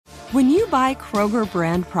When you buy Kroger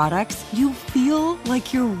brand products, you feel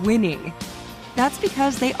like you're winning. That's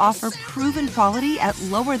because they offer proven quality at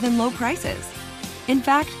lower than low prices. In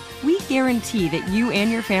fact, we guarantee that you and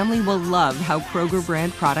your family will love how Kroger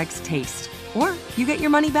brand products taste, or you get your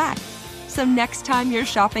money back. So next time you're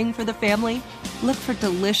shopping for the family, look for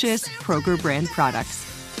delicious Kroger brand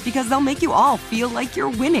products, because they'll make you all feel like you're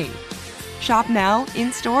winning. Shop now,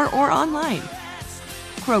 in-store, or online.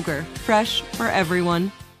 Kroger, fresh for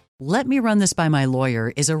everyone. "Let me run this by my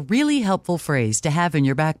lawyer" is a really helpful phrase to have in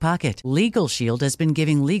your back pocket. Legal Shield has been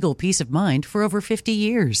giving legal peace of mind for over 50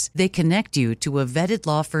 years. They connect you to a vetted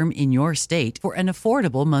law firm in your state for an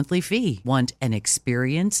affordable monthly fee. Want an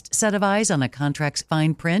experienced set of eyes on a contract's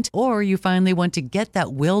fine print? Or you finally want to get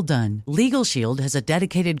that will done? Legal Shield has a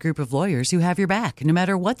dedicated group of lawyers who have your back, no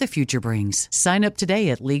matter what the future brings. Sign up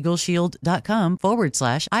today at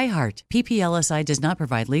LegalShield.com/iHeart. PPLSI does not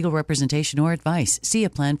provide legal representation or advice. See a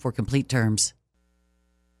plan for complete terms.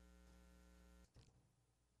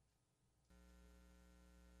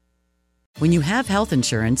 When you have health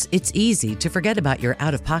insurance, it's easy to forget about your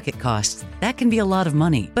out-of-pocket costs. That can be a lot of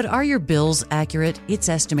money. But are your bills accurate? It's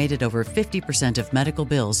estimated over 50% of medical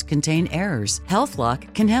bills contain errors.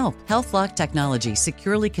 HealthLock can help. HealthLock technology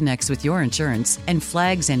securely connects with your insurance and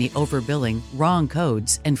flags any overbilling, wrong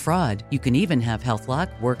codes, and fraud. You can even have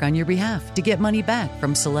HealthLock work on your behalf to get money back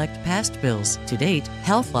from select past bills. To date,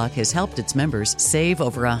 HealthLock has helped its members save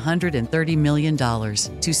over $130 million.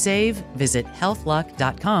 To save, visit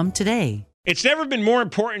healthlock.com today. It's never been more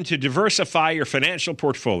important to diversify your financial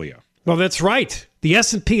portfolio. Well, that's right. The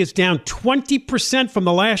S&P is down 20% from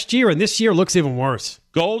the last year, and this year looks even worse.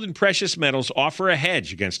 Gold and precious metals offer a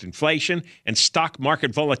hedge against inflation and stock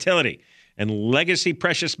market volatility. And Legacy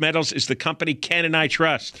Precious Metals is the company Ken and I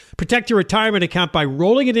trust. Protect your retirement account by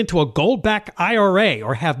rolling it into a gold-backed IRA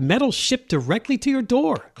or have metals shipped directly to your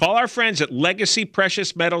door. Call our friends at Legacy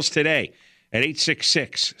Precious Metals today at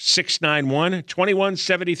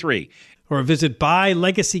 866-691-2173. Or visit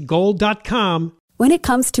buylegacygold.com. When it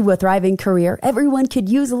comes to a thriving career, everyone could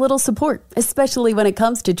use a little support, especially when it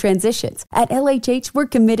comes to transitions. At LHH, we're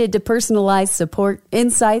committed to personalized support,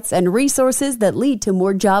 insights, and resources that lead to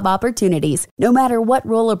more job opportunities. No matter what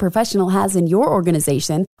role a professional has in your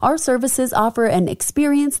organization, our services offer an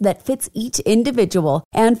experience that fits each individual.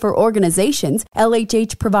 And for organizations,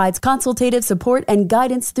 LHH provides consultative support and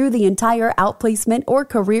guidance through the entire outplacement or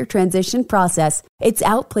career transition process. It's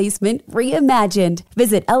outplacement reimagined.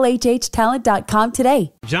 Visit LHHtalent.com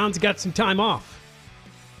today. John's got some time off.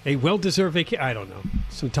 A well-deserved vacation. I don't know.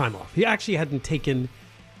 Some time off. He actually hadn't taken,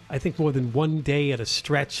 I think, more than one day at a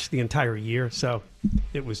stretch the entire year, so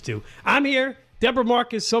it was due. I'm here. Deborah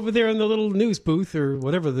Marcus over there in the little news booth, or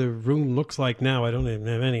whatever the room looks like now. I don't even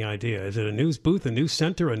have any idea. Is it a news booth, a news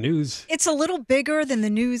center, a news? It's a little bigger than the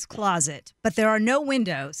news closet, but there are no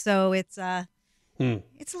windows, so it's a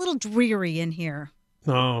little dreary in here.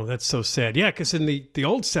 Oh, that's so sad. Yeah, because in the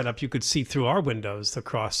old setup, you could see through our windows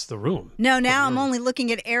across the room. No, now I'm only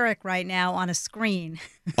looking at Eric right now on a screen.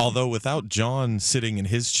 Although without John sitting in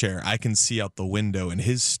his chair, I can see out the window in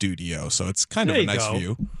his studio, so it's kind of a nice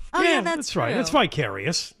view. Oh, yeah, that's right. true. That's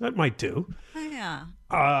vicarious. That might do. Oh, yeah.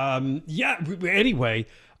 Anyway,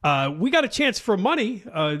 we got a chance for money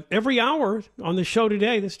every hour on the show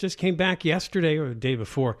today. This just came back yesterday or the day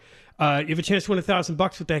before. You have a chance to win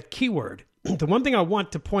 $1,000 with that keyword. The one thing I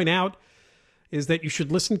want to point out is that you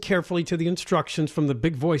should listen carefully to the instructions from the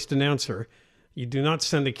big-voiced announcer. You do not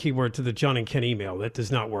send a keyword to the John and Ken email. That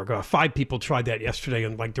does not work. 5 people tried that yesterday,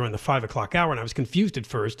 and during the 5 o'clock hour, and I was confused at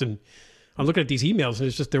first. And I'm looking at these emails, and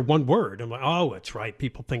it's just they're one word. I'm like, oh, that's right.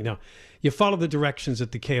 People think now. You follow the directions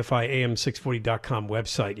at the KFIAM640.com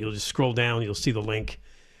website. You'll just scroll down. You'll see the link,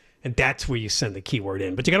 and that's where you send the keyword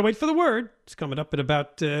in. But you got to wait for the word. It's coming up at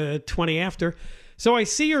about 20 after. So I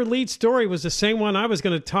see your lead story was the same one I was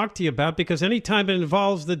going to talk to you about, because anytime it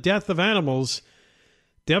involves the death of animals,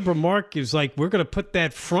 Deborah Mark is like, we're going to put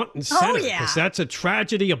that front and center. Oh, yeah. Because that's a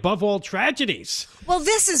tragedy above all tragedies. Well,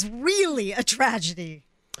 this is really a tragedy.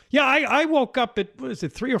 Yeah, I woke up at,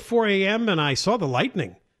 3 or 4 a.m. and I saw the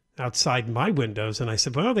lightning outside my windows. And I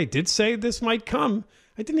said, well, they did say this might come.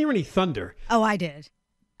 I didn't hear any thunder. Oh, I did.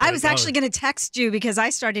 I was actually going to text you because I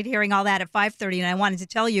started hearing all that at 5:30, and I wanted to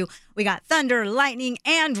tell you we got thunder, lightning,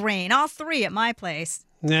 and rain, all three at my place.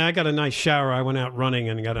 Yeah, I got a nice shower. I went out running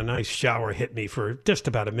and got a nice shower hit me for just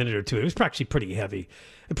about a minute or two. It was actually pretty heavy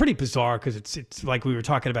and pretty bizarre because it's like we were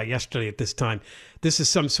talking about yesterday at this time. This is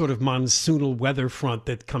some sort of monsoonal weather front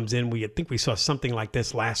that comes in. I think we saw something like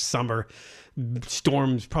this last summer.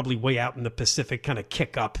 Storms probably way out in the Pacific kind of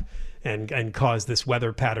kick up and cause this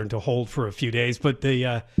weather pattern to hold for a few days. But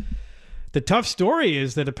the The tough story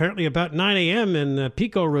is that apparently about 9 a.m. in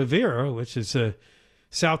Pico Rivera, which is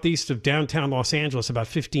southeast of downtown Los Angeles, about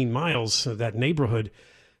 15 miles of that neighborhood,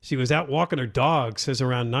 she was out walking her dog, says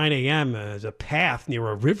around 9 a.m. There's a path near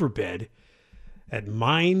a riverbed at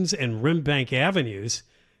Mines and Rimbank Avenues,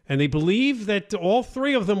 and they believe that all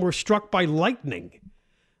three of them were struck by lightning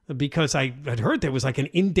because I had heard there was like an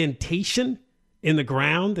indentation in the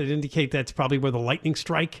ground that indicate that's probably where the lightning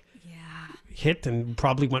strike hit and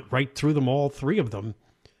probably went right through them, all three of them,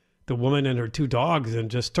 the woman and her two dogs,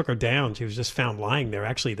 and just took her down. She was just found lying there.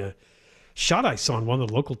 Actually, the shot I saw on one of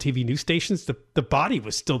the local TV news stations, the body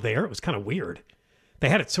was still there. It was kind of weird. They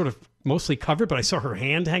had it sort of mostly covered, but I saw her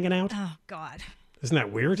hand hanging out. Oh, God. Isn't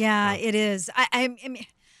that weird? Yeah, it is. I mean,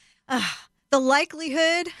 the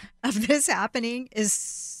likelihood of this happening is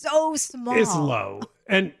so small. It's low.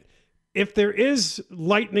 And if there is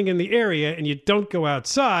lightning in the area and you don't go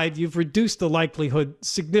outside, you've reduced the likelihood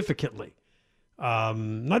significantly.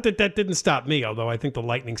 Not that didn't stop me, although I think the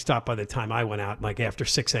lightning stopped by the time I went out, like after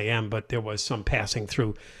 6 a.m., but there was some passing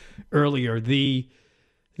through earlier. The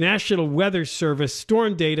National Weather Service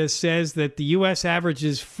storm data says that the U.S.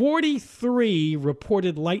 averages 43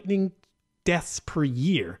 reported lightning deaths per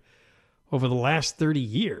year over the last 30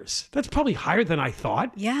 years. That's probably higher than I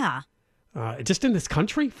thought. Yeah. Just in this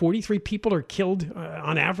country, 43 people are killed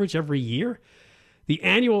on average every year. The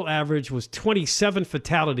annual average was 27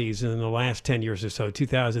 fatalities in the last 10 years or so,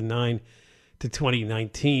 2009 to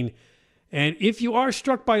 2019. And if you are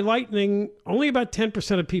struck by lightning, only about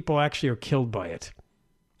 10% of people actually are killed by it.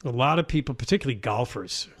 A lot of people, particularly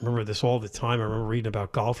golfers, remember this all the time. I remember reading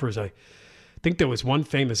about golfers. I think there was one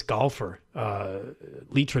famous golfer,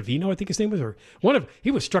 Lee Trevino, I think his name was, or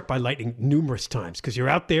he was struck by lightning numerous times because you're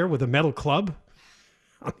out there with a metal club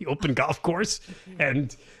on the open golf course,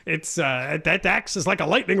 and it's that acts as like a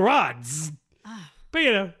lightning rod.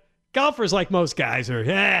 But golfers, like most guys,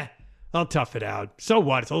 are I'll tough it out. So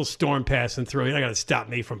what? It's a little storm passing through. You're not going to stop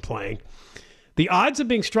me from playing. The odds of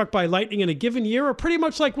being struck by lightning in a given year are pretty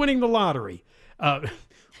much like winning the lottery.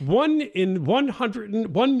 1 in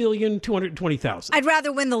 1,220,000. I'd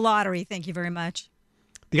rather win the lottery. Thank you very much.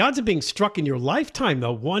 The odds of being struck in your lifetime,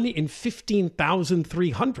 though, 1 in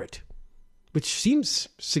 15,300, which seems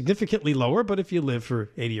significantly lower. But if you live for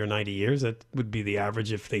 80 or 90 years, that would be the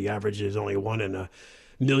average. If the average is only 1 in a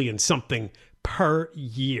million something per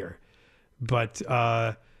year. But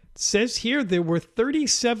it says here there were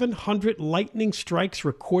 3,700 lightning strikes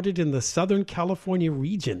recorded in the Southern California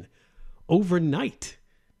region overnight.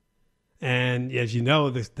 And as you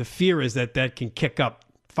know, the fear is that can kick up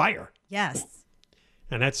fire. Yes.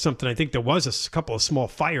 And that's something, I think there was a couple of small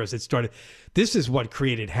fires that started. This is what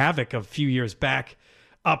created havoc a few years back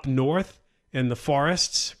up north in the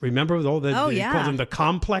forests. Remember all they called them the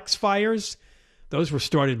complex fires? Those were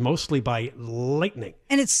started mostly by lightning.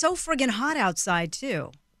 And it's so friggin' hot outside,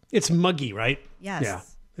 too. It's muggy, right? Yes. Yeah,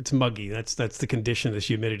 it's muggy. That's the condition this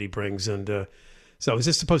humidity brings. And so is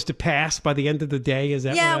this supposed to pass by the end of the day? Is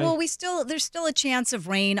that there's still a chance of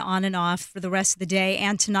rain on and off for the rest of the day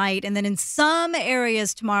and tonight. And then in some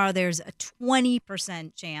areas tomorrow, there's a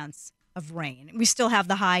 20% chance of rain. We still have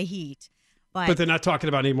the high heat. But they're not talking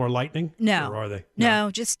about any more lightning? No. Or are they?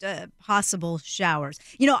 No, just possible showers.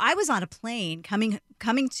 I was on a plane coming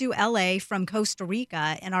to L.A. from Costa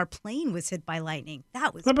Rica, and our plane was hit by lightning.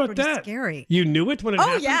 That was pretty scary. You knew it when it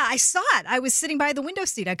happened? Oh, yeah, I saw it. I was sitting by the window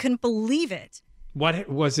seat. I couldn't believe it. What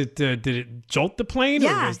was it? Did it jolt the plane?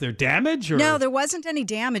 Yeah. Or was there damage? Or? No, there wasn't any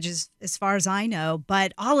damage as far as I know.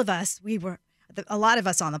 But all of us, a lot of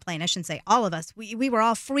us on the plane, I shouldn't say all of us, we were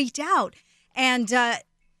all freaked out. And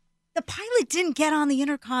the pilot didn't get on the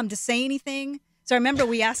intercom to say anything. So I remember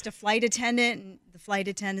we asked a flight attendant, and the flight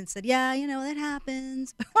attendant said, yeah, that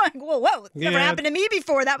happens. I'm like, whoa, it's never happened to me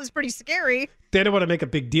before. That was pretty scary. They don't want to make a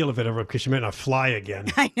big deal of it because you might not fly again.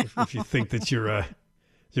 I know. If you think that you're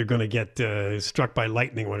going to get struck by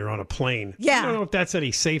lightning when you're on a plane. Yeah. I don't know if that's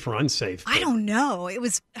any safe or unsafe. I don't know. It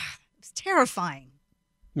was terrifying.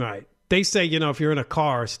 Right. They say, if you're in a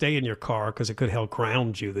car, stay in your car because it could help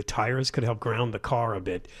ground you. The tires could help ground the car a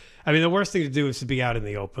bit. I mean, the worst thing to do is to be out in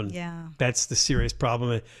the open. Yeah. That's the serious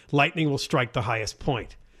problem. Lightning will strike the highest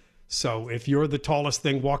point. So if you're the tallest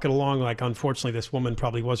thing walking along, like unfortunately this woman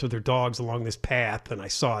probably was with her dogs along this path, and I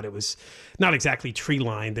saw it. It was not exactly tree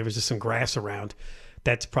lined. There was just some grass around.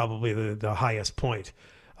 That's probably the highest point.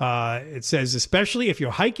 It says, especially if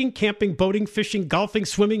you're hiking, camping, boating, fishing, golfing,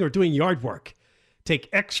 swimming, or doing yard work, take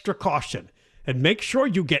extra caution and make sure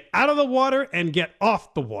you get out of the water and get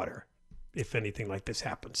off the water if anything like this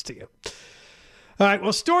happens to you. All right,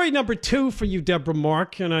 well, story number 2 for you, Deborah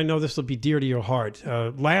Mark, and I know this will be dear to your heart.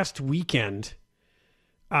 Last weekend,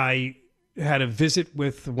 I had a visit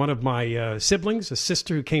with one of my siblings, a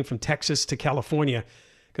sister who came from Texas to California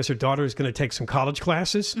because her daughter is going to take some college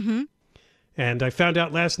classes. Mm-hmm. And I found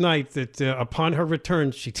out last night that upon her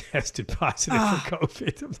return, she tested positive for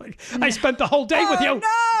COVID. I'm like, I spent the whole day with you.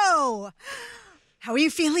 No! How are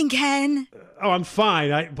you feeling, Ken? I'm fine.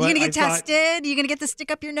 You going to get tested? You going to get the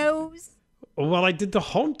stick up your nose? Well, I did the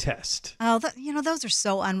home test. Oh, those are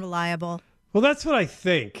so unreliable. Well, that's what I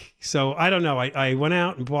think. So I don't know. I went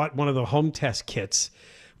out and bought one of the home test kits,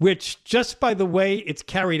 which just by the way it's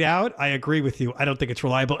carried out, I agree with you. I don't think it's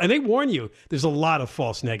reliable. And they warn you, there's a lot of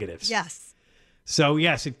false negatives. Yes. So,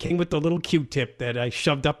 yes, it came with the little Q-tip that I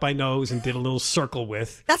shoved up my nose and did a little circle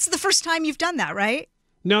with. That's the first time you've done that, right?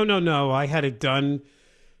 No. I had it done,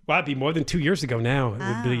 well, it'd be more than 2 years ago now.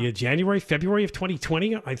 It would be February of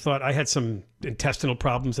 2020. I thought I had some intestinal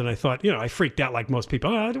problems, and I thought, I freaked out like most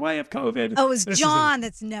people. Oh, do I have COVID? Oh, it was John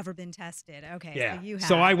that's never been tested. Okay, yeah. So you have.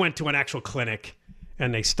 So I went to an actual clinic,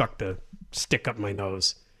 and they stuck the stick up my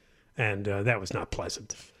nose, and that was not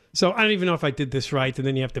pleasant. So I don't even know if I did this right. And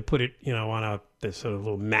then you have to put it, on this sort of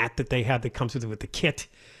little mat that they have that comes with the kit.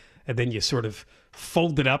 And then you sort of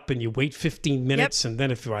fold it up and you wait 15 minutes. Yep. And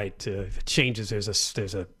then if it changes, there's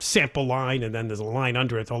a sample line and then there's a line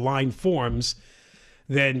under it. The line forms,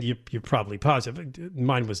 then you're probably positive.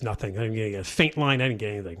 Mine was nothing. I didn't get a faint line. I didn't get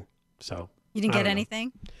anything. So you didn't get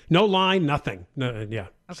anything? No line, nothing. No, yeah.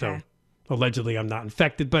 Okay. So allegedly I'm not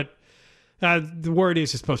infected, but the word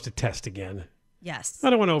is you're supposed to test again. Yes. I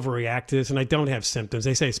don't want to overreact to this, and I don't have symptoms.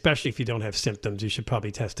 They say, especially if you don't have symptoms, you should probably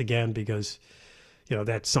test again because,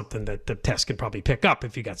 that's something that the test can probably pick up.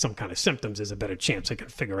 If you got some kind of symptoms, there's a better chance it can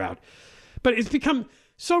figure out. But it's become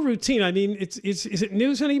so routine. I mean, is it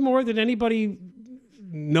news anymore that anybody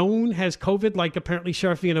known has COVID? Like apparently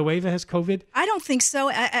Sheriff Villanueva has COVID? I don't think so.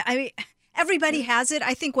 I everybody has it.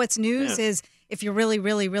 I think what's news is if you're really,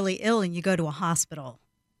 really, really ill and you go to a hospital.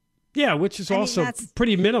 Yeah, which is also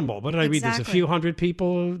pretty minimal. But I mean, there's a few hundred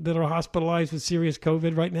people that are hospitalized with serious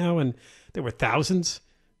COVID right now, and there were thousands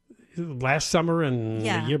last summer and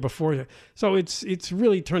the year before. So it's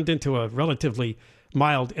really turned into a relatively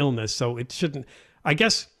mild illness. So it shouldn't. I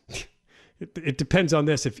guess it depends on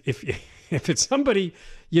this. If it's somebody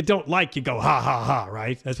you don't like, you go ha ha ha,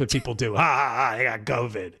 right? That's what people do. Ha ha ha! I got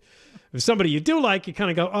COVID. If somebody you do like, you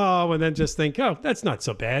kind of go oh, and then just think oh, that's not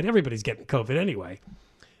so bad. Everybody's getting COVID anyway.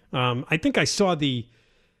 I think I saw the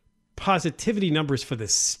positivity numbers for the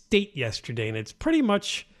state yesterday, and it's pretty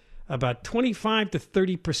much about 25 to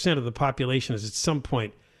 30% of the population has at some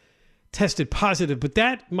point tested positive, but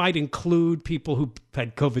that might include people who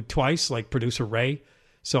had COVID twice, like producer Ray.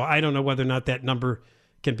 So I don't know whether or not that number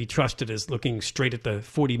can be trusted as looking straight at the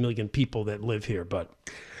 40 million people that live here. But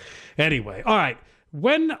anyway, all right.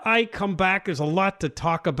 When I come back, there's a lot to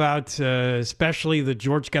talk about, especially the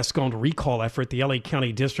George Gascon recall effort, the LA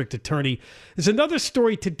County District Attorney. There's another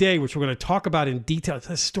story today, which we're going to talk about in detail. It's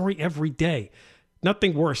a story every day.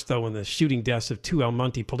 Nothing worse, though, in the shooting deaths of 2 El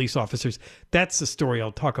Monte police officers. That's the story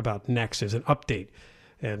I'll talk about next. There's an update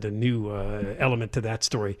and a new element to that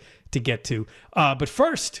story to get to. But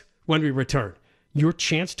first, when we return, your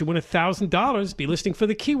chance to win $1,000. Be listening for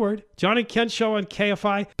the keyword. John and Ken show on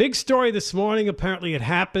KFI. Big story this morning. Apparently it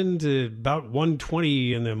happened about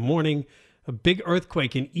 1:20 in the morning. A big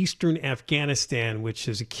earthquake in eastern Afghanistan, which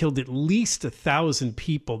has killed at least 1,000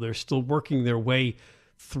 people. They're still working their way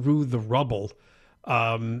through the rubble.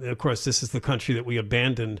 Of course, this is the country that we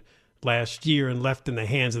abandoned last year and left in the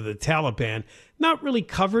hands of the Taliban. Not really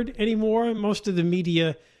covered anymore. Most of the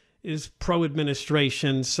media is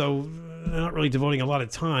pro-administration, so they're not really devoting a lot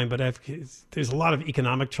of time, but there's a lot of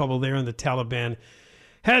economic trouble there, and the Taliban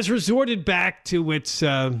has resorted back to its,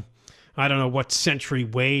 I don't know what century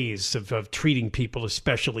ways of treating people,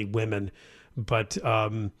 especially women, but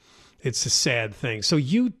it's a sad thing. So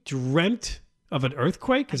you dreamt of an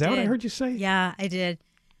earthquake? Is that what I heard you say? Yeah, I did.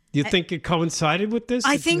 You think it coincided with this?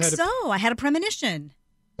 I think so. I had a premonition.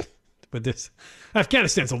 But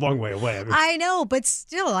Afghanistan's a long way away. I know, but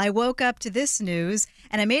still, I woke up to this news,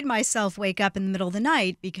 and I made myself wake up in the middle of the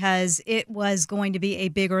night because it was going to be a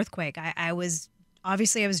big earthquake. I was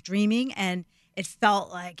dreaming, and it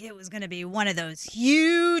felt like it was going to be one of those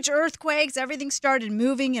huge earthquakes. Everything started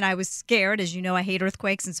moving, and I was scared. As you know, I hate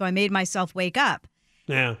earthquakes, and so I made myself wake up.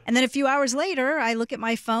 Yeah. And then a few hours later, I look at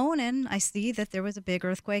my phone, and I see that there was a big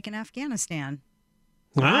earthquake in Afghanistan.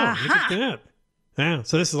 Wow, look at that. Yeah,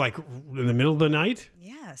 so this is like in the middle of the night?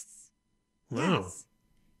 Yes. Wow. Yes.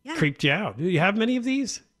 Yeah. Creeped you out. Do you have many of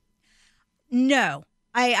these? No.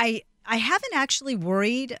 I haven't actually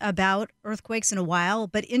worried about earthquakes in a while,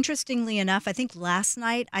 but interestingly enough, I think last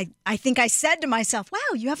night I think I said to myself,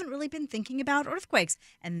 wow, you haven't really been thinking about earthquakes.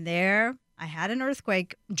 And there I had an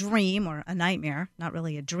earthquake dream or a nightmare, not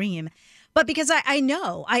really a dream, but because I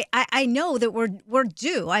know that we're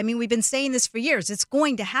due. I mean, we've been saying this for years. It's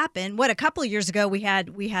going to happen. A couple of years ago we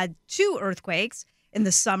had 2 earthquakes in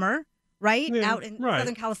the summer, right? Out in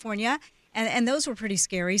Southern California. And those were pretty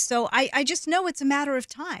scary. So I just know it's a matter of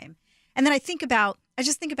time. And then I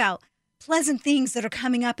just think about pleasant things that are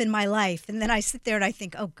coming up in my life. And then I sit there and I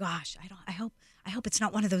think, oh gosh, I hope it's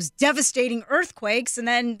not one of those devastating earthquakes. And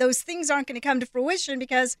then those things aren't going to come to fruition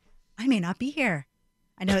because I may not be here.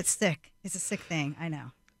 I know it's sick. It's a sick thing. I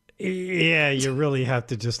know. Yeah, you really have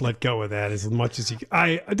to just let go of that as much as you can.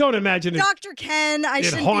 I don't imagine Dr. Ken,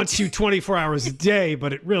 it haunts you 24 hours a day,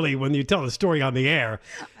 but it really, when you tell the story on the air,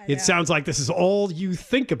 it sounds like this is all you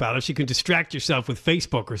think about. If you can distract yourself with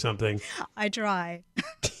Facebook or something. I try.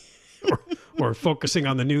 or focusing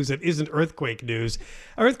on the news that isn't earthquake news.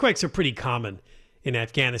 Earthquakes are pretty common in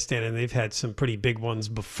Afghanistan, and they've had some pretty big ones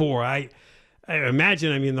before. I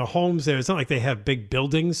imagine, I mean, the homes there, it's not like they have big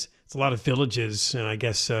buildings. It's a lot of villages, and I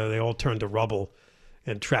guess they all turned to rubble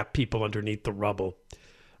and trapped people underneath the rubble.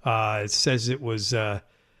 It says it was the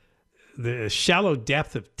shallow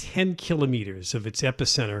depth of 10 kilometers of its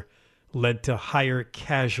epicenter led to higher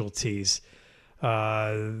casualties.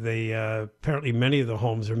 Apparently many of the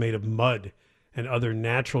homes are made of mud and other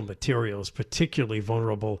natural materials, particularly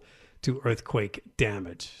vulnerable to earthquake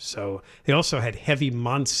damage. So they also had heavy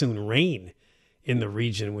monsoon rain in the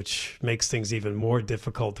region, which makes things even more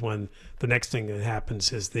difficult when the next thing that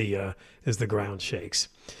happens is the ground shakes.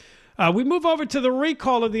 We move over to the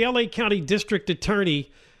recall of the LA County District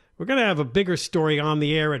Attorney. We're going to have a bigger story on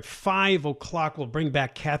the air at 5 o'clock. We'll bring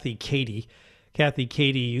back Kathy Cady. Kathy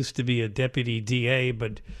Cady used to be a deputy DA,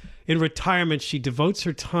 but in retirement, she devotes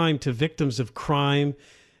her time to victims of crime,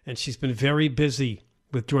 and she's been very busy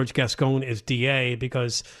with George Gascon as DA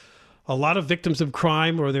because a lot of victims of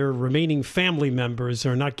crime or their remaining family members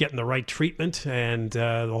are not getting the right treatment, and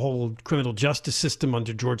the whole criminal justice system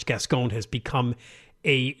under George Gascon has become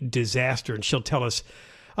a disaster. And she'll tell us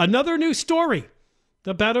another new story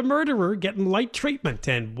about a murderer getting light treatment.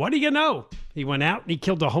 And what do you know? He went out and he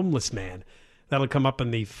killed a homeless man. That'll come up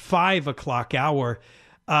in the 5 o'clock hour.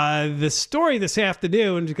 The story this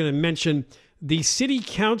afternoon is going to mention the city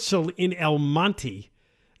council in El Monte.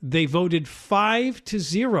 They voted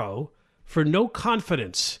 5-0 for no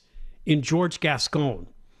confidence in George Gascon.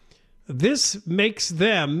 This makes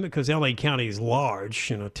them, because LA County is large,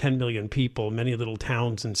 10 million people, many little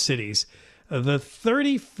towns and cities, the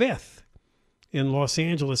 35th in Los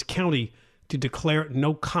Angeles County to declare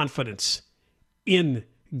no confidence in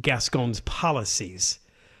Gascon's policies.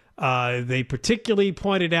 They particularly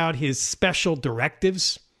pointed out his special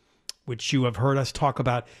directives, which you have heard us talk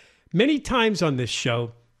about many times on this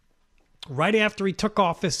show. Right after he took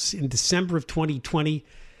office in December of 2020,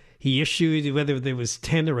 he issued, whether there was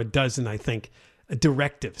 10 or a dozen, I think,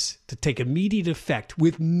 directives to take immediate effect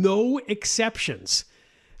with no exceptions.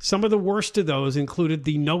 Some of the worst of those included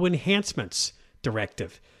the no enhancements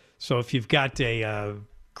directive. So if you've got a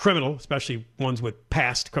criminal, especially ones with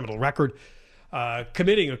past criminal record,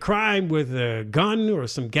 committing a crime with a gun or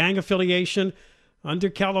some gang affiliation,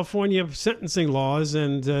 under California sentencing laws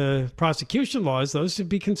and prosecution laws, those should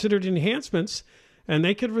be considered enhancements, and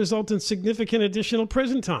they could result in significant additional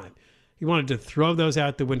prison time. He wanted to throw those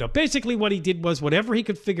out the window. Basically, what he did was whatever he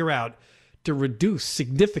could figure out to reduce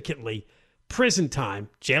significantly prison time,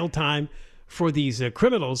 jail time for these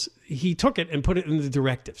criminals, he took it and put it in the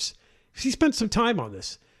directives. He spent some time on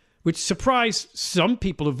this, which surprised some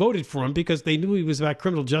people who voted for him because they knew he was about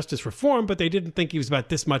criminal justice reform, but they didn't think he was about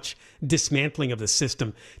this much dismantling of the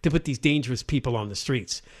system to put these dangerous people on the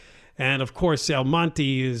streets. And of course, El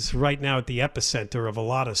Monte is right now at the epicenter of a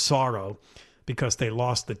lot of sorrow because they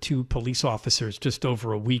lost the 2 police officers just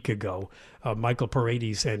over a week ago, Michael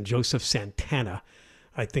Paredes and Joseph Santana.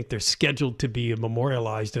 I think they're scheduled to be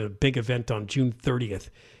memorialized at a big event on June 30th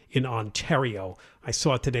in Ontario. I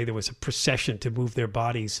saw today there was a procession to move their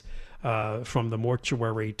bodies from the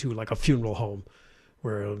mortuary to like a funeral home,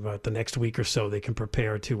 where about the next week or so they can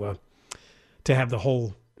prepare to have the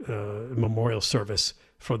whole memorial service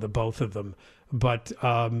for the both of them. But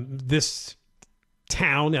this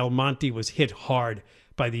town, El Monte, was hit hard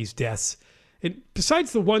by these deaths.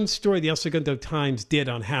 Besides the one story the El Segundo Times did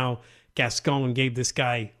on how Gascon gave this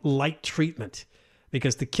guy light treatment,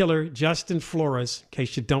 because the killer, Justin Flores, in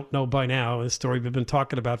case you don't know by now, a story we've been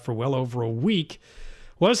talking about for well over a week,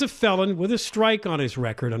 was a felon with a strike on his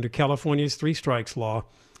record under California's 3 strikes law,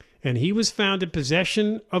 and he was found in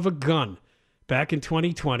possession of a gun back in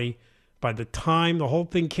 2020. By the time the whole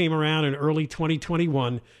thing came around in early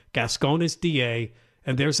 2021, Gascon is DA,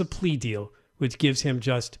 and there's a plea deal which gives him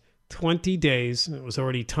just 20 days. It was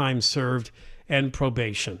already time served and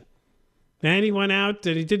probation. And he went out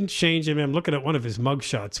and he didn't change him. I'm looking at one of his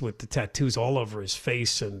mugshots with the tattoos all over his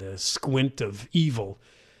face and the squint of evil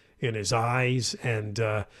in his eyes. And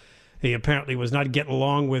he apparently was not getting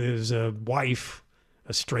along with his wife,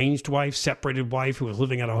 estranged wife, separated wife, who was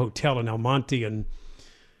living at a hotel in El Monte. And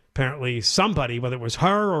apparently somebody, whether it was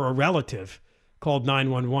her or a relative, called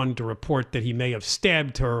 911 to report that he may have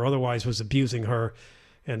stabbed her or otherwise was abusing her.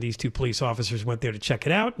 And these two police officers went there to check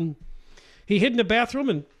it out. And he hid in the bathroom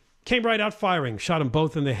and came right out firing, shot them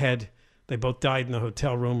both in the head. They both died in the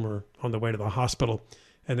hotel room or on the way to the hospital.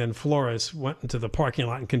 And then Flores went into the parking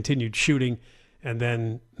lot and continued shooting. And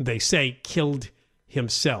then they say killed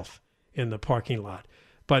himself in the parking lot.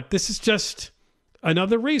 But this is just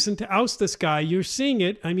another reason to oust this guy. You're seeing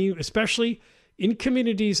it. I mean, especially in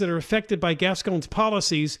communities that are affected by Gascon's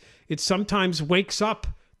policies, it sometimes wakes up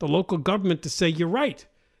the local government to say, you're right.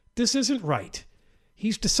 This isn't right.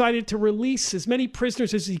 He's decided to release as many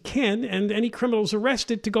prisoners as he can and any criminals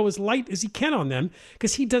arrested to go as light as he can on them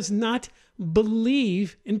because he does not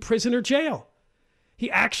believe in prison or jail. He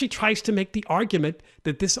actually tries to make the argument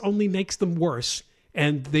that this only makes them worse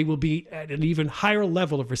and they will be at an even higher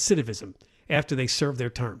level of recidivism after they serve their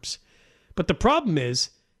terms. But the problem is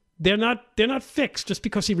they're not fixed just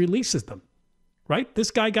because he releases them, right? This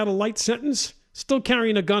guy got a light sentence, still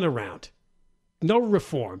carrying a gun around. No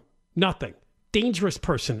reform, nothing. Dangerous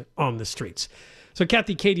person on the streets. So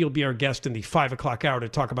Kathy Cady will be our guest in the 5 o'clock hour to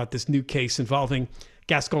talk about this new case involving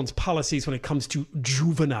Gascon's policies when it comes to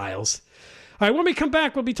juveniles. All right, when we come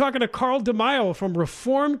back, we'll be talking to Carl DeMaio from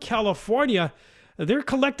Reform, California. They're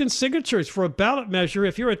collecting signatures for a ballot measure.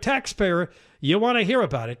 If you're a taxpayer, you want to hear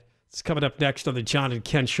about it. It's coming up next on the John and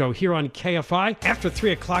Ken Show here on KFI. After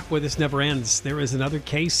 3 o'clock, where this never ends, there is another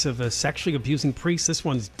case of a sexually abusing priest. This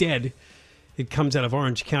one's dead. It comes out of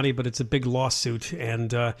Orange County, but it's a big lawsuit,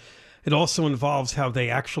 and it also involves how they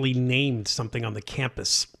actually named something on the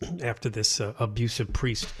campus after this abusive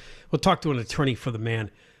priest. We'll talk to an attorney for the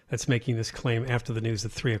man that's making this claim after the news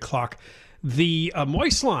at 3 o'clock. The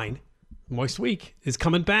Moist Line, Moist Week, is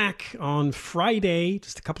coming back on Friday,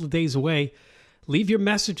 just a couple of days away. Leave your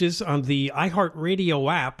messages on the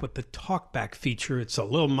iHeartRadio app with the TalkBack feature. It's a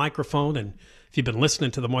little microphone, and if you've been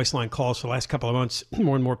listening to the Moist Line calls for the last couple of months,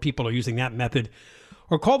 more and more people are using that method.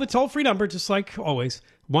 Or call the toll-free number, just like always,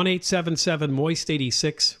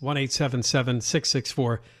 1-877-MOIST-86,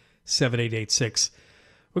 1-877-664-7886.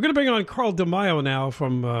 We're going to bring on Carl DeMaio now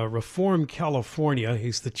from Reform, California.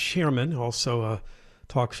 He's the chairman, also a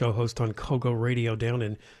talk show host on Kogo Radio down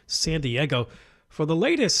in San Diego. For the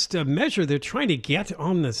latest measure they're trying to get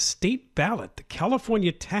on the state ballot, the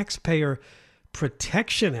California Taxpayer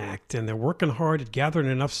Protection Act, and they're working hard at gathering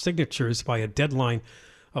enough signatures by a deadline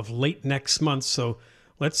of late next month. So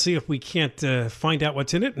let's see if we can't find out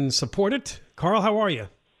what's in it and support it. Carl, how are you?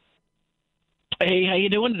 Hey, how you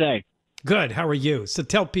doing today? Good. How are you? So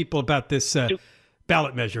tell people about this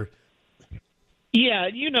ballot measure. Yeah,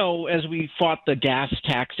 as we fought the gas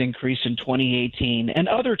tax increase in 2018 and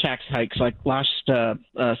other tax hikes, like last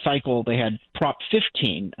cycle, they had Prop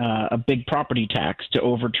 15, a big property tax to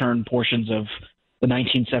overturn portions of the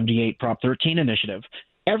 1978 Prop 13 initiative.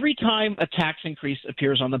 Every time a tax increase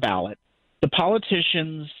appears on the ballot, the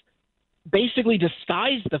politicians basically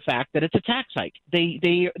disguise the fact that it's a tax hike.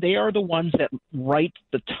 They are the ones that write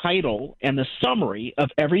the title and the summary of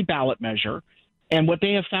every ballot measure. And what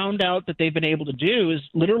they have found out that they've been able to do is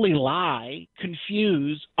literally lie,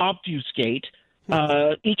 confuse, obfuscate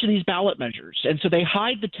each of these ballot measures. And so they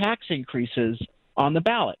hide the tax increases on the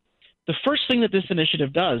ballot. The first thing that this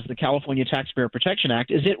initiative does, the California Taxpayer Protection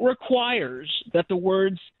Act, is it requires that the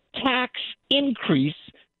words tax increase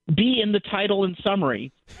be in the title and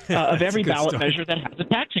summary of every ballot measure that has a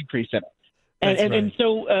tax increase in it. And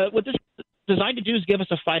so what this is designed to do is give us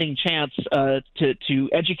a fighting chance to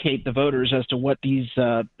educate the voters as to what these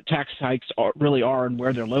tax hikes really are and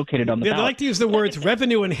where they're located on the ballot. They like to use the words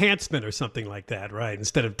revenue enhancement or something like that, right,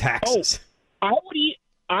 instead of taxes. Oh,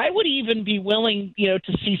 I would even be willing, to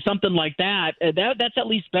see something like that. That's at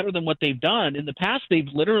least better than what they've done. In the past, they've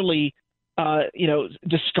literally,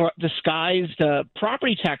 disguised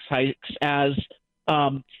property tax hikes as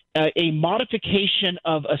a modification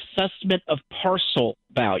of assessment of parcel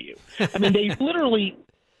value. I mean, they literally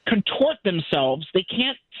contort themselves. They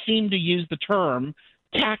can't seem to use the term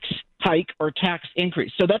tax hike or tax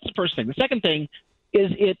increase. So that's the first thing. The second thing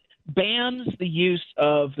is it bans the use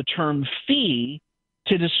of the term fee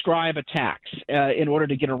to describe a tax in order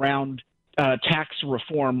to get around tax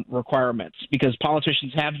reform requirements, because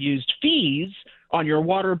politicians have used fees on your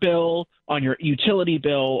water bill, on your utility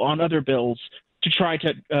bill, on other bills to try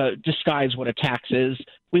to disguise what a tax is.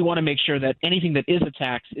 We want to make sure that anything that is a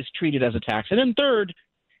tax is treated as a tax. And then third,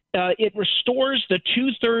 it restores the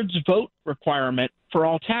 2/3 vote requirement for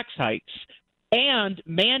all tax hikes and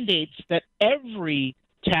mandates that every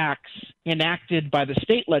tax enacted by the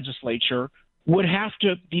state legislature would have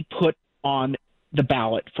to be put on the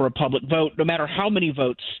ballot for a public vote, no matter how many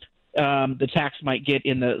votes the tax might get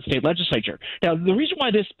in the state legislature. Now, the reason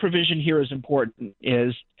why this provision here is important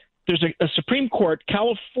is there's a Supreme Court,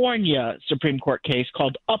 California Supreme Court case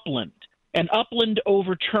called Upland, and Upland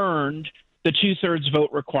overturned the 2/3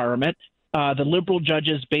 vote requirement. The liberal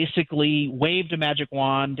judges basically waved a magic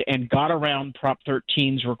wand and got around Prop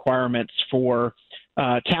 13's requirements for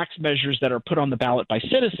tax measures that are put on the ballot by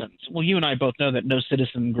citizens. Well, you and I both know that no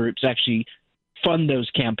citizen groups actually fund those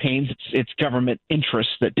campaigns. It's government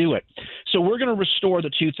interests that do it. So we're going to restore the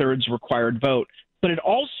 2/3 required vote, but it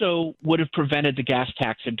also would have prevented the gas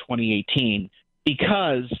tax in 2018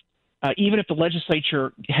 because even if the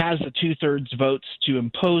legislature has the 2/3 votes to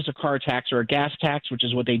impose a car tax or a gas tax, which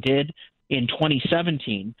is what they did in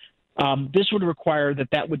 2017, this would require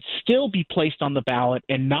that would still be placed on the ballot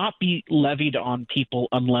and not be levied on people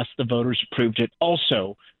unless the voters approved it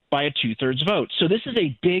also by a 2/3 vote. So this is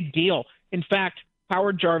a big deal. In fact,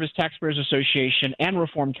 Howard Jarvis Taxpayers Association and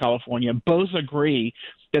Reform California both agree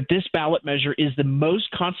that this ballot measure is the most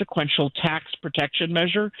consequential tax protection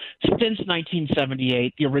measure since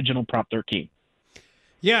 1978, the original Prop 13.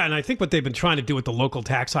 Yeah, and I think what they've been trying to do with the local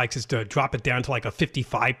tax hikes is to drop it down to like a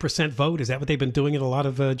 55% vote. Is that what they've been doing in a lot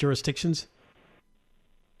of jurisdictions?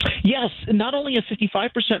 Yes, not only a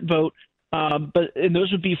 55% vote, and those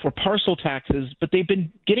would be for parcel taxes, but they've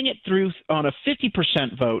been getting it through on a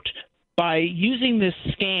 50% vote by using this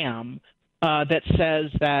scam that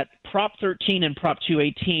says that Prop 13 and Prop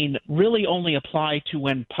 218 really only apply to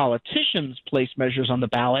when politicians place measures on the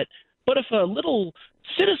ballot. But if a little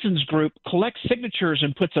citizens group collects signatures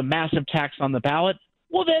and puts a massive tax on the ballot,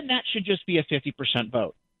 well, then that should just be a 50%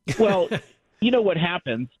 vote. Well, you know what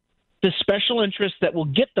happens? The special interests that will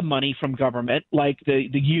get the money from government, like the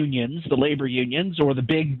unions, the labor unions, or the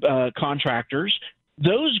big contractors,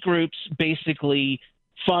 those groups basically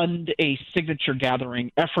fund a signature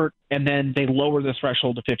gathering effort, and then they lower the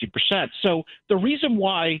threshold to 50%. So the reason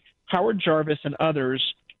why Howard Jarvis and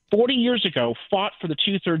others 40 years ago fought for the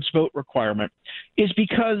 2/3 vote requirement is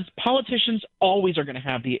because politicians always are going to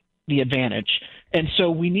have the advantage. And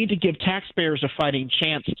so we need to give taxpayers a fighting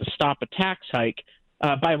chance to stop a tax hike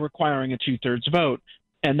by requiring a 2/3 vote.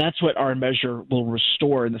 And that's what our measure will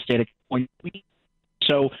restore in the state of California.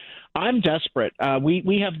 So I'm desperate.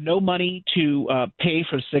 We have no money to pay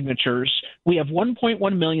for signatures. We have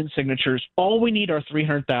 1.1 million signatures. All we need are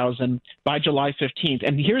 300,000 by July 15th.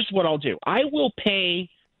 And here's what I'll do. I will pay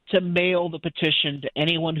to mail the petition to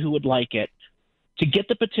anyone who would like it. To get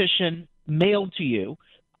the petition mailed to you,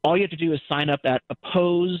 all you have to do is sign up at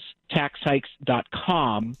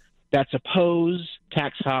opposetaxhikes.com. That's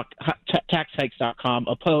opposetaxhikes.com,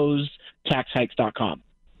 opposetaxhikes.com.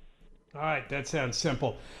 All right, that sounds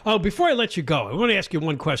simple. Oh, before I let you go, I want to ask you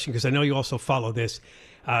one question because I know you also follow this.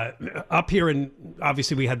 Up here,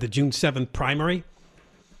 obviously we had the June 7th primary,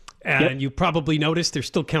 and you probably noticed they're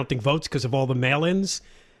still counting votes because of all the mail-ins.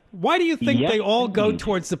 Why do you think they all go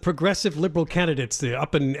towards the progressive liberal candidates?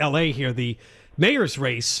 Up in L.A. here, the mayor's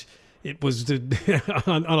race, it was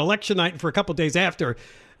on election night for a couple of days after,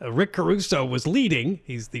 Rick Caruso was leading.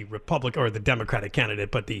 He's the Republican or the Democratic candidate,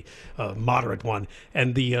 but the moderate one.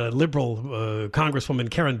 And the liberal Congresswoman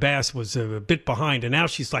Karen Bass was a bit behind, and now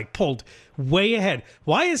she's like pulled way ahead.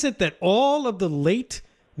 Why is it that all of the late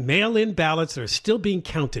mail-in ballots that are still being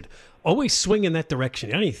counted always swing in that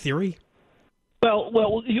direction? Any theory?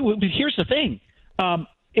 Well, here's the thing.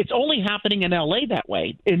 It's only happening in L.A. that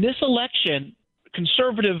way. In this election,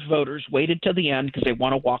 conservative voters waited till the end because they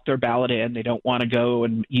want to walk their ballot in. They don't want to go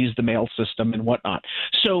and use the mail system and whatnot.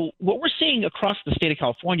 So what we're seeing across the state of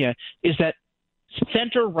California is that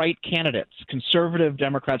center-right candidates, conservative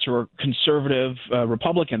Democrats or conservative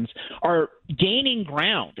Republicans, are gaining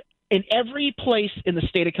ground in every place in the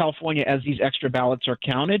state of California as these extra ballots are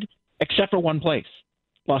counted, except for one place,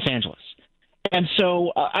 Los Angeles. And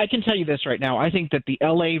so I can tell you this right now. I think that the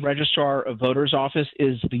L.A. Registrar of Voters office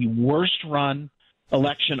is the worst-run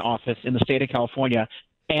election office in the state of California,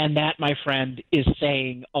 and that, my friend, is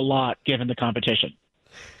saying a lot given the competition.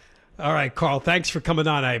 All right, Carl, thanks for coming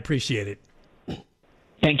on. I appreciate it.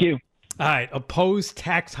 Thank you. All right,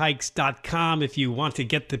 opposetaxhikes.com if you want to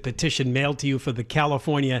get the petition mailed to you for the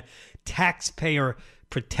California Taxpayer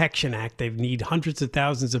Protection Act. They need hundreds of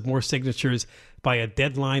thousands of more signatures by a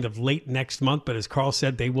deadline of late next month. But as Carl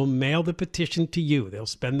said, they will mail the petition to you. They'll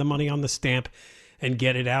spend the money on the stamp and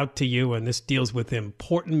get it out to you. And this deals with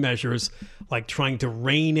important measures like trying to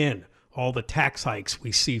rein in all the tax hikes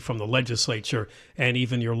we see from the legislature and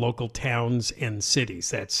even your local towns and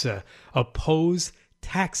cities. That's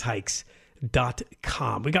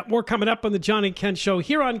OpposeTaxHikes.com. We got more coming up on the John and Ken Show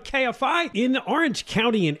here on KFI. In Orange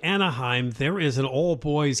County in Anaheim, there is an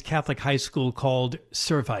all-boys Catholic high school called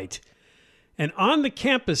Servite. And on the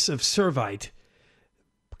campus of Servite,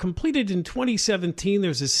 completed in 2017,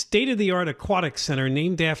 there's a state-of-the-art aquatic center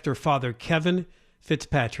named after Father Kevin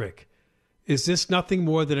Fitzpatrick. Is this nothing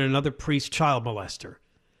more than another priest child molester?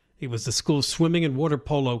 He was the school's swimming and water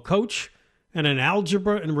polo coach and an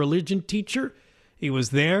algebra and religion teacher. He was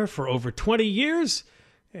there for over 20 years,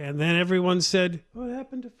 and then everyone said, what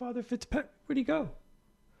happened to Father Fitzpatrick? Where'd he go?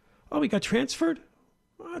 Oh, he got transferred?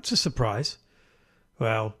 Well, that's a surprise.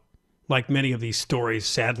 Well, like many of these stories,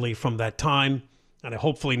 sadly, from that time, and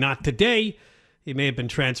hopefully not today, he may have been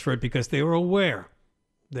transferred because they were aware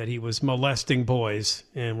that he was molesting boys.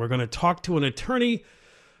 And we're going to talk to an attorney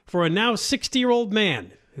for a now 60-year-old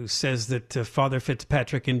man who says that Father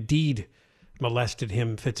Fitzpatrick indeed molested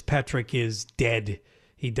him. Fitzpatrick is dead.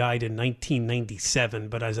 He died in 1997.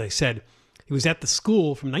 But as I said, he was at the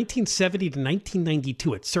school from 1970 to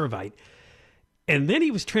 1992 at Servite. And then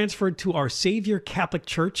he was transferred to Our Savior Catholic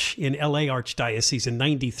Church in L.A. Archdiocese in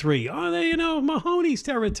 93. Oh, Mahoney's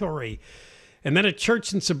territory. And then a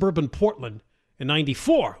church in suburban Portland in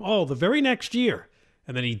 94. Oh, the very next year.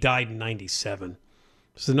 And then he died in 97.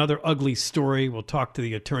 This is another ugly story. We'll talk to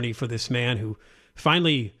the attorney for this man who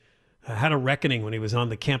finally had a reckoning when he was on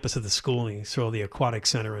the campus of the school and he saw the aquatic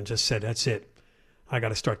center and just said, that's it. I got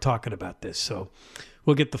to start talking about this. So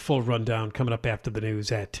we'll get the full rundown coming up after the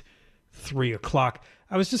news at 3 o'clock.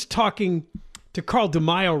 I was just talking to Carl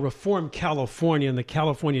DeMaio, Reform California, and the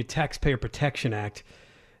California Taxpayer Protection Act.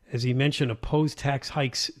 As he mentioned,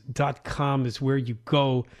 OpposeTaxHikes.com is where you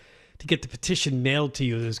go to get the petition mailed to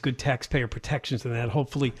you. There's good taxpayer protections in that.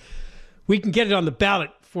 Hopefully we can get it on the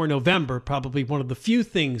ballot for November. Probably one of the few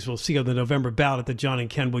things we'll see on the November ballot that John and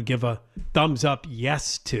Ken would give a thumbs up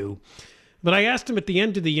yes to. But I asked him at the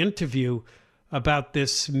end of the interview about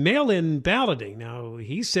this mail-in balloting. Now,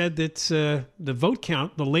 he said that the vote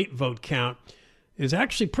count, the late vote count, is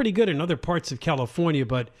actually pretty good in other parts of California,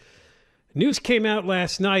 but news came out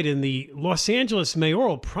last night in the Los Angeles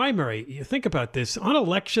mayoral primary. You think about this. On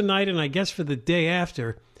election night, and I guess for the day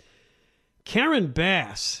after, Karen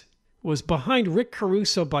Bass was behind Rick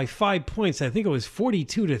Caruso by 5 points. I think it was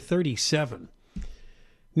 42-37.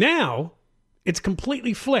 Now, it's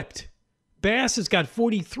completely flipped. Bass has got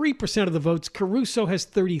 43% of the votes. Caruso has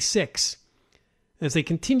 36%. As they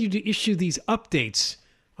continue to issue these updates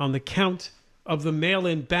on the count of the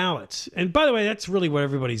mail-in ballots. And by the way, that's really what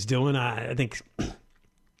everybody's doing. I think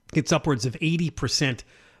it's upwards of 80%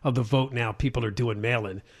 of the vote now. People are doing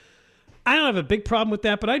mail-in. I don't have a big problem with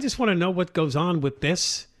that, but I just want to know what goes on with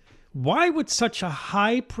this. Why would such a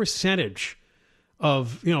high percentage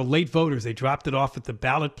of late voters, they dropped it off at the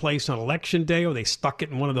ballot place on election day, or they stuck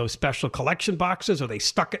it in one of those special collection boxes, or they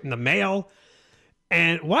stuck it in the mail?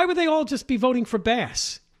 And why would they all just be voting for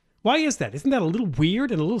Bass? Why is that? Isn't that a little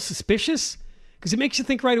weird and a little suspicious? Because it makes you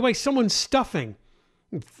think right away someone's stuffing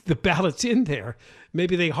the ballots in there.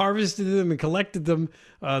 Maybe they harvested them and collected them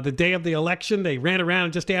the day of the election. They ran around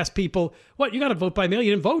and just asked people, what, you got to vote by mail?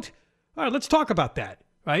 You didn't vote? All right, let's talk about that,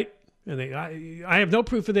 right? And I have no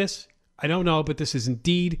proof of this. I don't know, but this is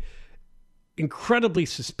indeed incredibly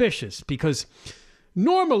suspicious because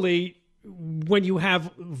normally when you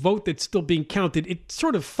have a vote that's still being counted, it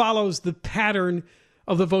sort of follows the pattern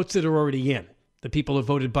of the votes that are already in. The people have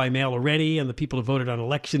voted by mail already and the people have voted on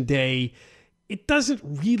election day. It doesn't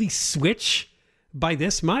really switch by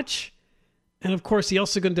this much. And of course, the El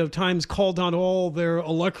Segundo Times called on all their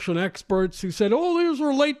election experts who said, oh, these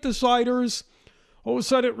are late deciders.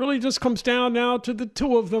 Said it really just comes down now to the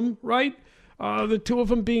two of them, right? The two of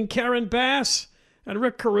them being Karen Bass and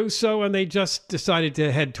Rick Caruso, and they just decided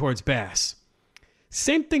to head towards Bass.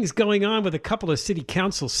 Same thing's going on with a couple of city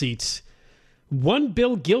council seats. One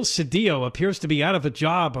Bill Gil Cedillo appears to be out of a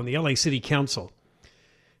job on the LA City Council.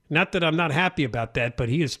 Not that I'm not happy about that, but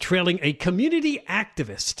he is trailing a community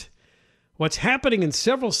activist. What's happening in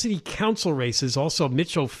several city council races, also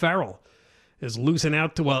Mitch O'Farrell is losing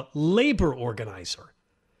out to a labor organizer.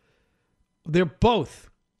 They're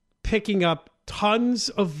both picking up tons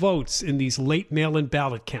of votes in these late mail-in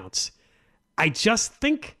ballot counts. I just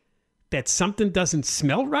think that something doesn't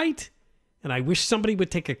smell right, and I wish somebody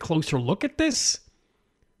would take a closer look at this,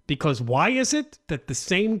 Because why is it that the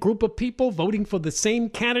same group of people voting for the same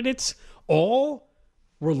candidates all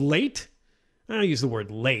were late? I don't use the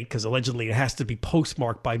word late because allegedly it has to be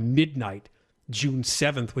postmarked by midnight, June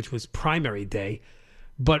 7th, which was primary day.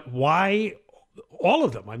 But why all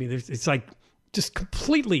of them? I mean, it's like just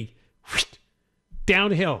completely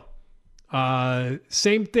downhill.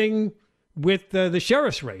 Same thing with the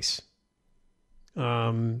sheriff's race.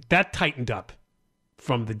 That tightened up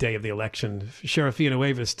from the day of the election. Sheriff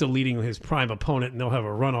Villanueva is still leading his prime opponent, and they'll have a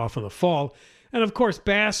runoff in the fall. And, of course,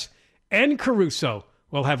 Bass and Caruso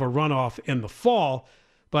will have a runoff in the fall.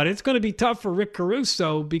 But it's going to be tough for Rick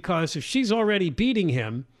Caruso because if she's already beating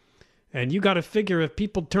him, and you got to figure if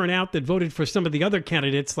people turn out that voted for some of the other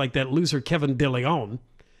candidates, like that loser Kevin De Leon,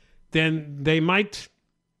 then they might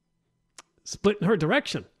split in her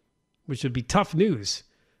direction, which would be tough news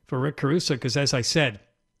for Rick Caruso because, as I said,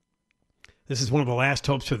 this is one of the last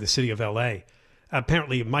hopes for the city of L.A.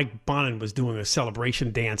 Apparently, Mike Bonin was doing a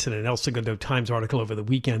celebration dance in an El Segundo Times article over the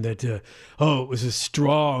weekend that, it was a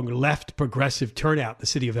strong left progressive turnout in the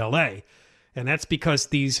city of L.A. And that's because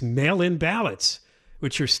these mail-in ballots,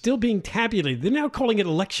 which are still being tabulated, they're now calling it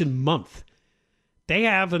election month. They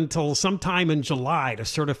have until sometime in July to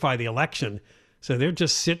certify the election. So they're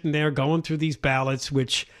just sitting there going through these ballots,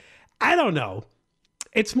 which, I don't know,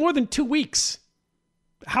 it's more than 2 weeks.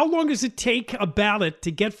 How long does it take a ballot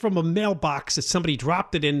to get from a mailbox that somebody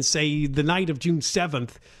dropped it in, say, the night of June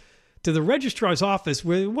 7th, to the registrar's office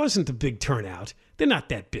where it wasn't a big turnout? They're not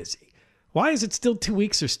that busy. Why is it still 2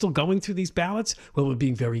 weeks? They're still going through these ballots? Well, we're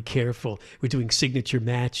being very careful. We're doing signature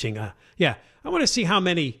matching. I want to see how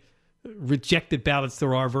many rejected ballots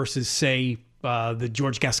there are versus, say, the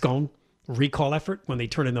George Gascon recall effort when they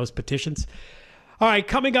turn in those petitions. All right,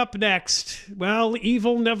 coming up next, well,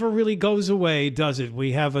 evil never really goes away, does it?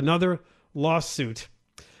 We have another lawsuit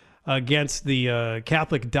against the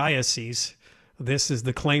Catholic diocese. This is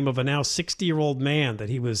the claim of a now 60-year-old man that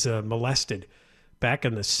he was molested back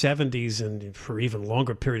in the 70s and for even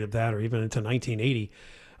longer period of that, or even into 1980,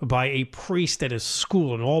 by a priest at his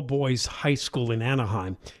school, an all-boys high school in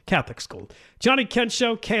Anaheim, Catholic school. Johnny Kent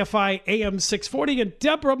Show, KFI AM 640, and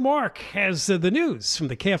Deborah Mark has the news from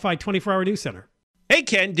the KFI 24-Hour News Center. Hey,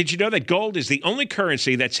 Ken, did you know that gold is the only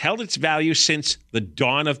currency that's held its value since the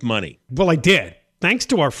dawn of money? Well, I did. Thanks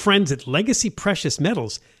to our friends at Legacy Precious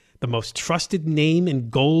Metals, the most trusted name in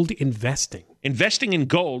gold investing. Investing in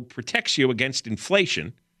gold protects you against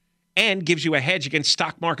inflation and gives you a hedge against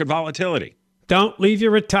stock market volatility. Don't leave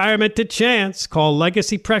your retirement to chance. Call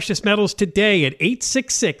Legacy Precious Metals today at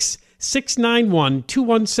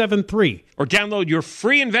 866-691-2173. Or download your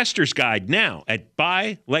free investor's guide now at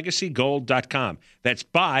buylegacygold.com. That's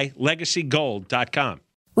buylegacygold.com.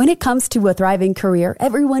 When it comes to a thriving career,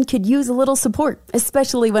 everyone could use a little support,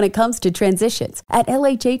 especially when it comes to transitions. At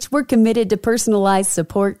LHH, we're committed to personalized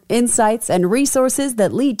support, insights, and resources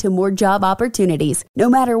that lead to more job opportunities. No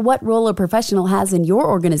matter what role a professional has in your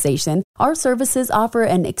organization, our services offer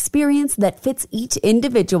an experience that fits each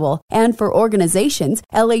individual. And for organizations,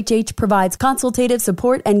 LHH provides consultative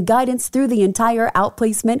support and guidance through the entire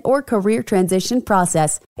outplacement or career transition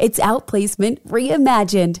process. It's outplacement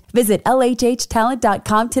reimagined. Visit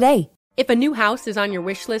LHHtalent.com today. If a new house is on your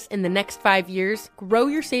wish list in the next 5 years, grow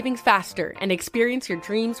your savings faster and experience your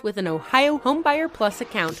dreams with an Ohio Homebuyer Plus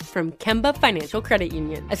account from Kemba Financial Credit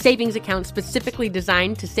Union. A savings account specifically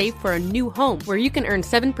designed to save for a new home where you can earn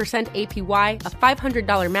 7% APY, a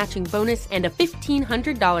 $500 matching bonus, and a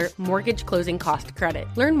 $1,500 mortgage closing cost credit.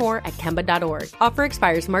 Learn more at Kemba.org. Offer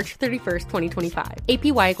expires March 31st, 2025.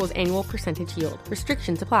 APY equals annual percentage yield.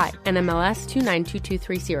 Restrictions apply. NMLS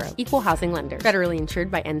 292230. Equal housing lender. Federally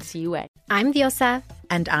insured by NCUA. I'm Diosa.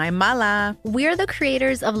 And I'm Mala. We're the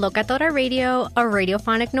creators of Locatora Radio, a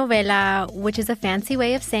radiophonic novela, which is a fancy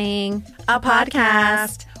way of saying a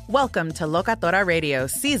podcast. Welcome to Locatora Radio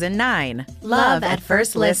Season 9. Love at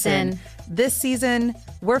First Listen. This season,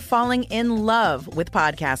 we're falling in love with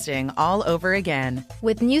podcasting all over again.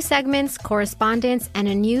 With new segments, correspondence, and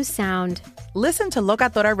a new sound. Listen to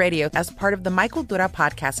Locatora Radio as part of the My Cultura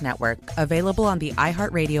Podcast Network. Available on the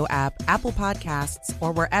iHeartRadio app, Apple Podcasts,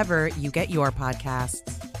 or wherever you get your podcasts.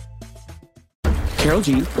 Karol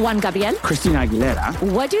G. Juan Gabriel. Christina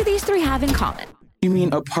Aguilera. What do these three have in common? You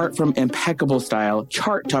mean apart from impeccable style,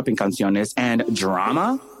 chart-topping canciones, and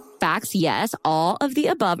drama? Facts, yes, all of the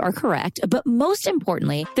above are correct. But most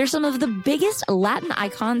importantly, they're some of the biggest Latin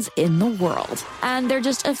icons in the world. And they're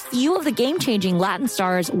just a few of the game-changing Latin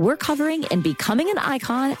stars we're covering in Becoming an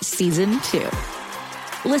Icon Season 2.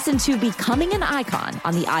 Listen to Becoming an Icon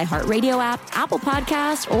on the iHeartRadio app, Apple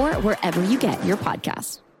Podcasts, or wherever you get your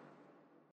podcasts.